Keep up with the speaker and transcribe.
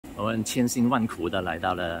我们千辛万苦的来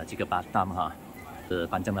到了这个巴淡哈，是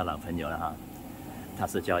班正的老朋友了哈。他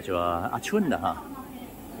是叫做Achun的哈，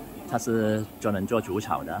他是专门做煮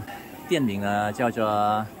炒的。店名呢叫做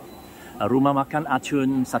Rumah Makan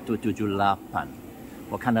Achun 178。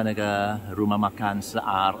我看到那个 Rumah Makan 是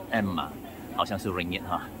RM 嘛，好像是 Ringgit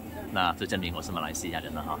哈。那这证明我是马来西亚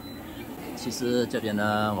人了哈。其实这边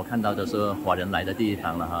呢，我看到都是华人来的地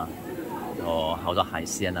方了哈。哦，好多海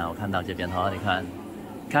鲜啊！我看到这边哈，你看。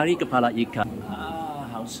Kari kepala ikan 啊，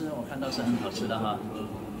好吃，我看到是很好吃的哈。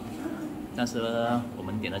但是我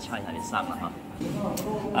们点的菜还没上了哈。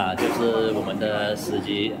啊，就是我们的司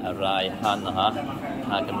机Raihan了哈，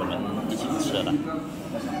他跟我们一起吃了。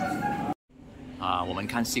啊，我们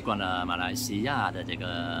看习惯了马来西亚的这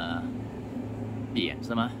个biển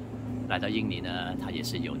是吗？来到印尼呢，它也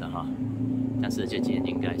是有的哈。但是这间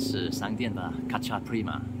应该是商店吧 ，Kaca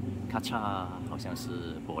Prima。Kaca 好像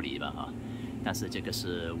是玻璃吧哈。但是这个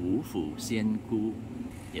是五腐仙菇，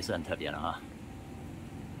也是很特别的啊。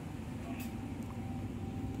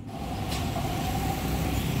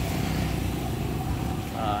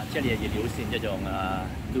这里也流行这种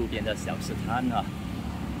路边的小吃摊啊。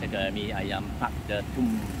这个米ayam pak的tum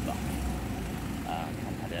吧，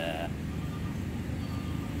看它的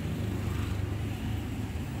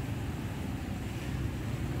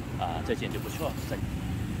这间就不错，生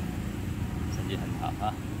意很好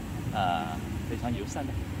啊。非常友善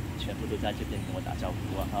的，全部都在这边跟我打招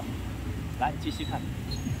呼啊！哈，来继续看，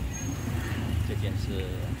这间是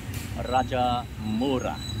Raja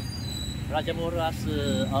Murah。Raja Murah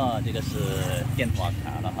是这个是电话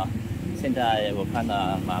卡了哈。现在我看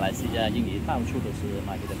到马来西亚、印尼到处都是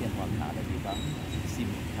卖这个电话卡的地方。SIM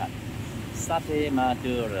卡 Sate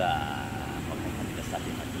Madura， 我看看这个 Sate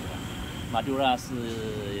Madura。Madura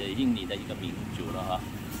是印尼的一个民族了哈。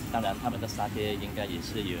当然，他们的沙爹应该也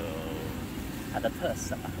是有它的特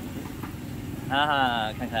色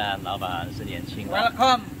看看老板是年轻的。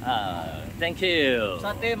Welcome。Thank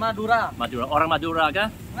you。Sate Madura。Madura orang Madura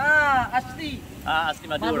kan？ Asli。asli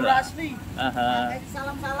Madura。 Madura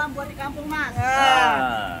asli。Salam-salam buat di kampung mas。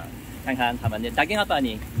看看他们的 daging apa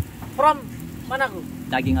nih？ From mana ku？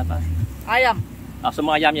 Daging apa？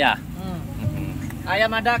 Ayam。semua ayam ya？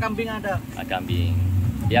 Ayam ada, kambing ada。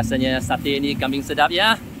 kambing。Biasanya sate ini kambing sedap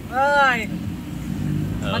ya？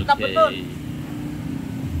 mantap betul。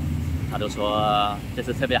他都说这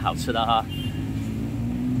是特别好吃的哈。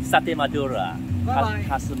Sate Madura，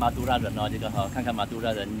 他是马杜拉人哦，这个哈，看看马杜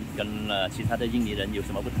拉人跟其他的印尼人有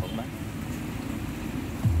什么不同吗？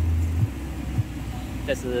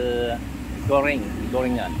这是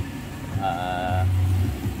gorengan，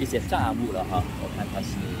 一些炸物了哈。我看它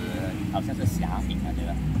是好像是虾饼啊，这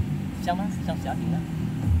个像吗？像虾饼吗？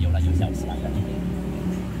有了，有小虾的。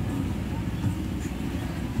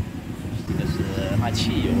这个是卖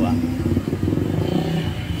汽油啊，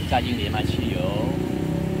在印尼卖汽油，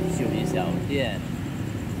修理小店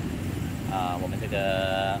我们这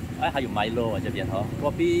个还有 Milo 这边哦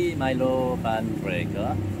 ，Kopi Milo Ban Break，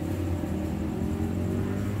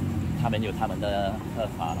 他们有他们的喝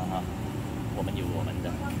法了哈，我们有我们的。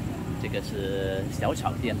这个是小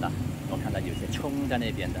炒店的，我看到有些葱在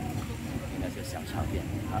那边的，应该是小炒店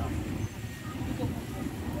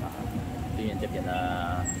对面这边呢，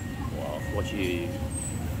我过去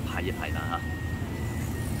拍一拍的哈。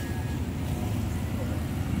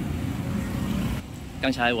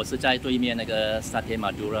刚才我是在对面那个 Sate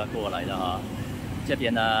Madura 过来的哈，这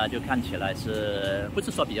边呢就看起来是不是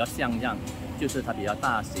说比较像样，就是它比较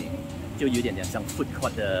大型，就有点像 food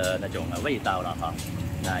court 的那种味道了哈。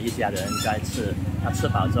那一家人在吃，他吃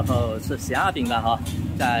饱之后吃虾饼了哈，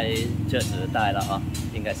在这时代了哈，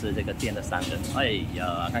应该是这个店的商人。哎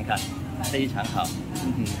呀，看看非常好，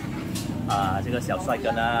这个小帅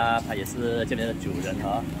哥呢，他也是这边的主人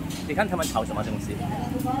哈。你看他们炒什么东西，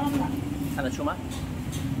看得出吗？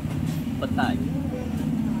不带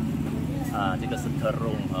这个是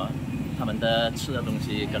terung哈，他们的吃的东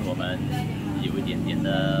西跟我们有一点点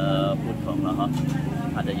的不同了哈。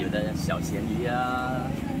它的有的小咸鱼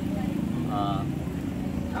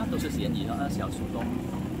都是咸鱼小手工，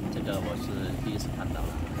这个我是第一次看到。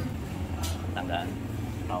当然，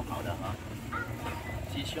好好的哈，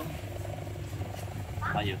鸡胸，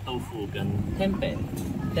还有豆腐跟tempeh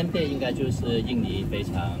应该就是印尼非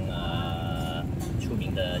常出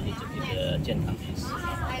名的一个健康饮食。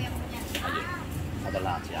还有它的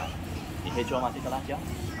辣椒，你可以做吗？这个辣椒？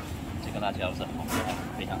这个辣椒是红的，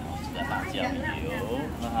非常好吃的辣椒油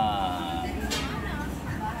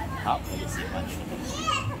好，我也喜欢这个东西。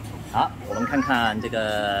好，我们看看这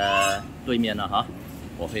个对面了哈，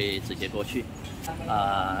我会直接过去。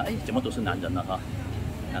怎么都是男人了哈？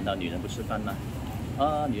难道女人不吃饭吗？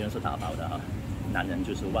女人是打包的男人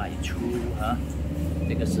就是外出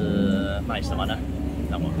这个是卖什么呢？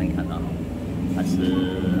让我看看它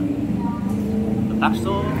是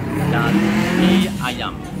bakso dan mie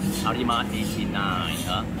ayam Rumah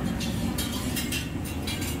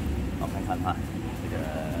我看看这个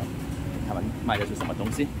他们卖的是什么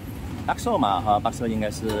东西？bakso 嘛bakso 应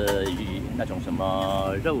该是那种什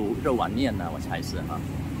么肉丸面我猜是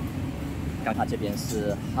刚它这边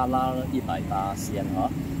是哈拉180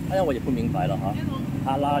哎呀，我也不明白了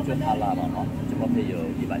哈拉就哈拉嘛怎么会有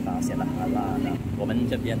180的哈拉呢？我们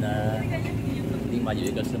这边呢，另外有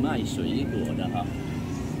一个是卖水果的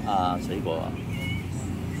水果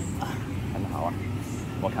很好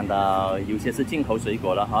我看到有些是进口水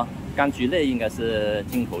果了柑橘类应该是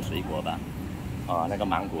进口水果吧？那个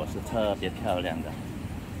芒果是特别漂亮的，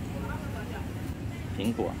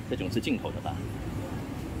苹果这种是进口的吧？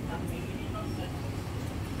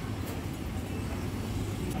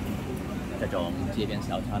这种街边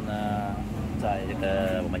小摊呢，在这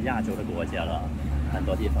个我们亚洲的国家很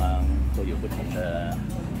多地方都有不同的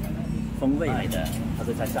风味来的。它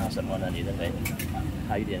是在炸什么呢？你认为？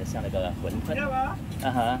它有点像那个馄饨。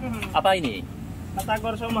Apa ini?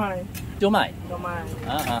 Batagor somai. Somai. Somai.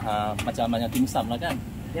 Macam dimsum lah kan?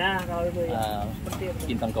 Ya, kalau itu ya.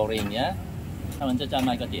 Kentang goreng ya。他们这在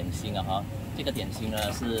卖个点心这个点心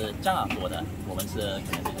呢是炸过的，我们是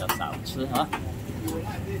可能比较少吃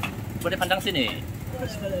Boleh pandang sini.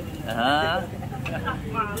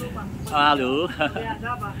 Malu.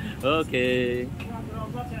 OK.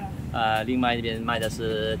 另外一边卖的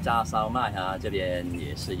是炸烧麦这边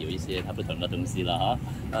也是有一些它不同的东西了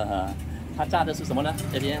它炸的是什么呢？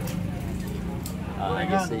这边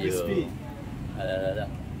也是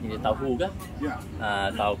有豆腐的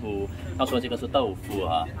豆腐，他说这个是豆腐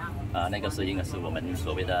那个是应该是我们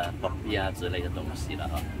所谓的 Putih 之类的东西了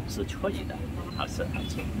是脆的，好吃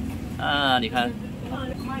你看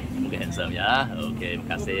，Mungkin handsome ya, OK,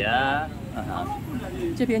 makasih ya。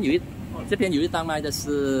这边有一档卖的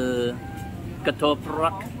是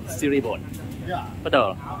Ketoprak Siribon，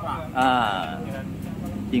 betul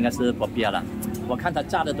应该是 Putih 了。我看它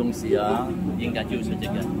炸的东西应该就是这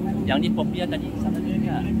个。Yang di Putih tadi sama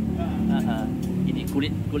juga. Ini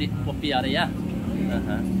kulit Putih 的呀。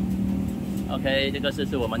OK， 这个是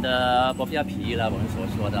我们的Putih皮了，我们所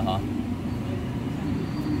说的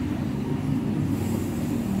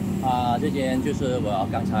这间就是我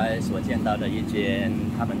刚才所见到的一间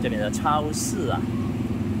他们这边的超市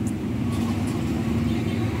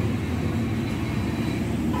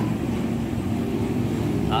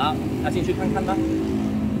好，那进去看看吧，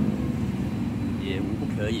也无不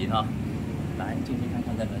可以来进去看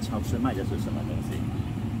看这个超市卖的是什么东西。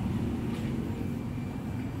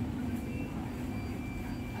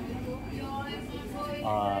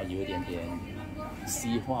有一点点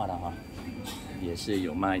西化了也是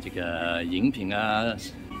有卖这个饮品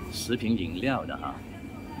食品饮料的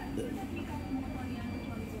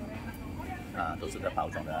都是在包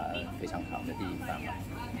装的非常好的地方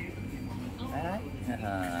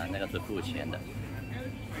那个是付钱的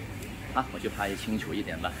我就拍清楚一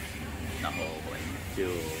点吧，然后我就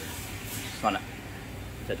算了，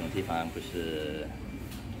这种地方不是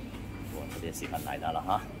我特别喜欢来的了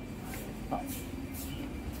好。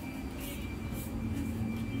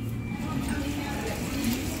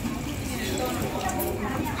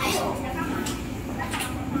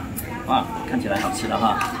看起来好吃的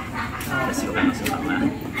这是我们市场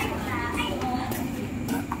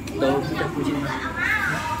都住在附近吗？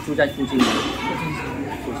住在附近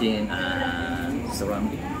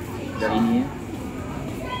surrounding dari ini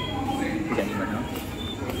不讲英文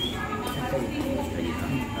可以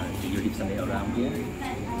do you live somewhere around here?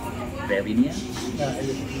 Very near?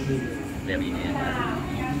 Very near.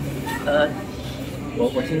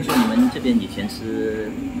 我听说你们这边以前是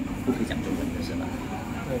不可以讲中文的是吧？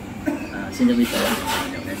对。现在为什么会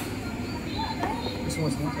讲中文呢？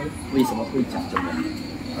为什么会讲中文？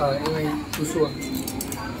因为读书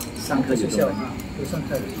上课有中文，有上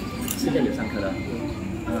课的。现在有上课了。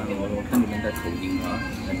我看你们的口音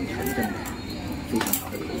很纯正，非常好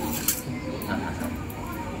的口音。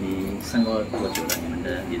你上过多久了？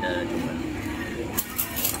你的中文？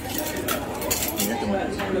你的中文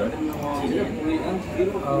是几年？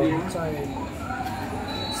在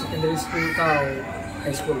secondary school 到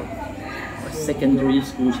high school 了。secondary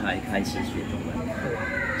school 才开始学中文，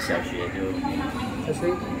小学就。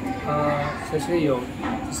小学有，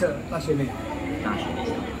是大学没有。大学没有。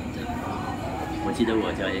我记得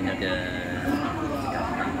我在那个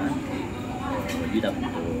我遇到很多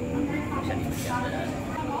像你们讲的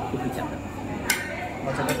不会讲的。我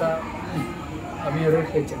讲的没有人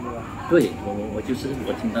可以讲的吧？对，我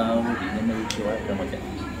听到里面那一句话跟我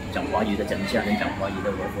讲华语的，讲家人讲华语的，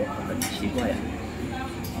我很奇怪啊。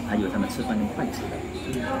还有他们吃饭用筷子的。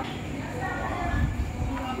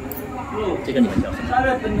这个你们叫什么？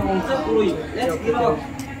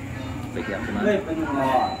粿条是吗？粿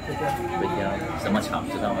条什么炒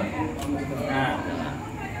知道吗？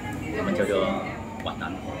我们叫做瓦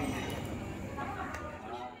蛋火。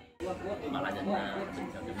马来人呢，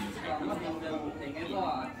叫做蜜菜汤。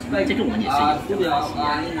这个我们也是有的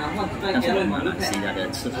马来西亚，但是马来西亚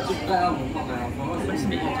的吃法是我们是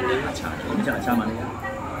没有这个阿茶的。你们叫阿茶吗？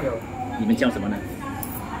有。你们叫什么呢？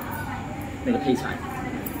那个配菜，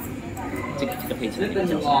这个配菜你们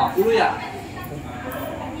叫什么？不知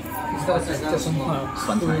道叫什么？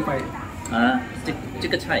酸菜。啊，这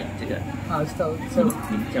个菜，这个。啊，知道。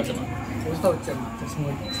你们叫什么？我知道叫什么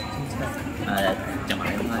菜。讲马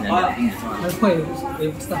来话呢？讲英语话。我也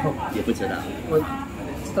不知道。也不知道。我知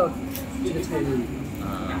道这个菜的。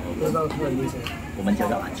我不知道它的名字。我们叫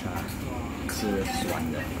做阿茶，是酸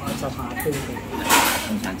的。阿茶对。通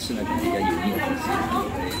常吃那种比较油腻的东西。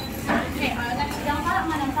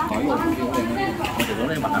我就说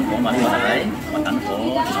那瓦蛋火嘛，对吧？瓦蛋火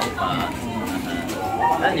炒饭。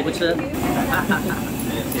哎，你不吃？懂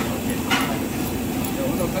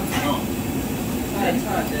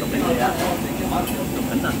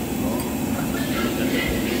很难。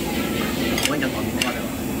我们讲广东话的，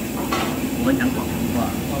我们讲广东话，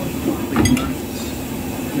为什么？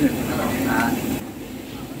啊。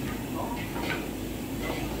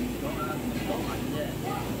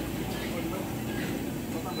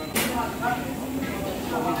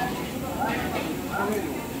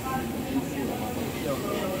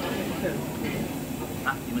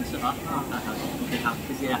你们吃哈？OK， 好，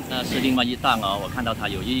谢谢。那是另外一档哦，我看到它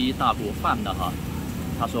有一大锅饭的哈。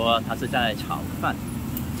他说他是在炒饭，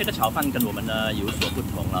这个炒饭跟我们呢有所不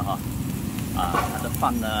同了哈。它的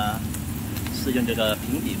饭呢是用这个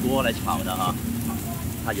平底锅来炒的哈。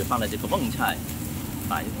它有放了这个瓮菜、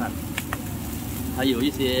白饭，还有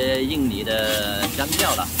一些印尼的蘸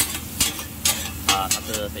料了。他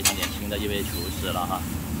是非常年轻的一位厨师了哈。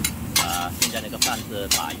现在那个饭是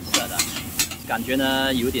白色的。感觉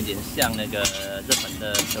呢有点像那个日本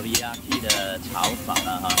的 teriyaki 的炒法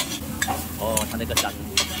了哈。它那个蘸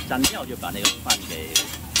料就把那个饭给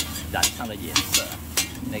染上了颜色，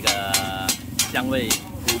那个香味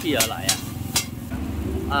扑鼻而来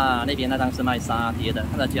啊。那边那档是卖沙爹的，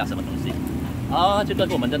看它加什么东西？这个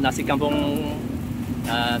是我们的 nasi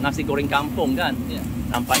kampung，nasi goreng kampung kan?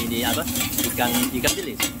 Nampak ini apa? Ikan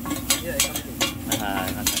bilis. Iya, ikan bilis.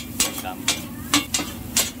 Nasi goreng kampung。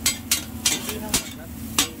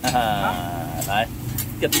来，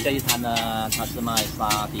隔壁这一摊呢，它是卖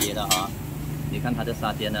沙爹的哈。你看它的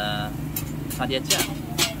沙爹呢，沙爹酱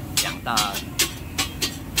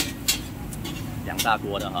两大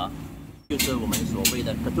锅的哈，就是我们所谓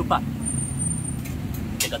的 ketupat，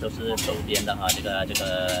 这个都是手编的哈。这个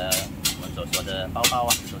我们所说的包啊，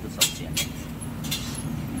都是手编的。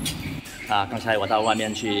刚才我到外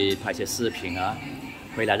面去拍些视频啊，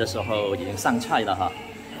回来的时候已经上菜了哈。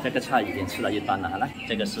这个菜已经吃了一半了，来，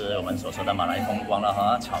这个是我们所说的马来风光了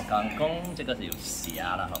哈，炒干公，这个是有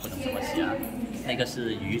虾了哈，不懂什么虾，那个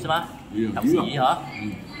是魚是嘛？豆豉魚嗬，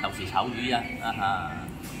豆豉炒魚啊，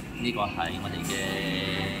呢個係我哋嘅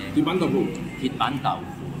鐵板豆腐，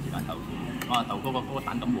豆嗰個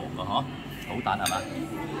蛋咁黃嘅嗬，好蛋係嘛？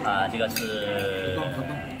這個是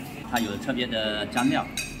它有特別的蘸料。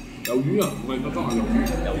有魚啊，我哋當係有魚。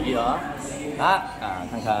有魚哦，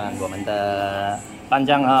看看我們的班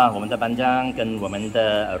章我們的班章跟我們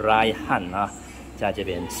的Raihan在這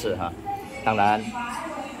邊吃哈。當然，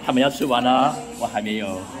他們要吃完了，我還沒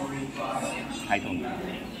有開動。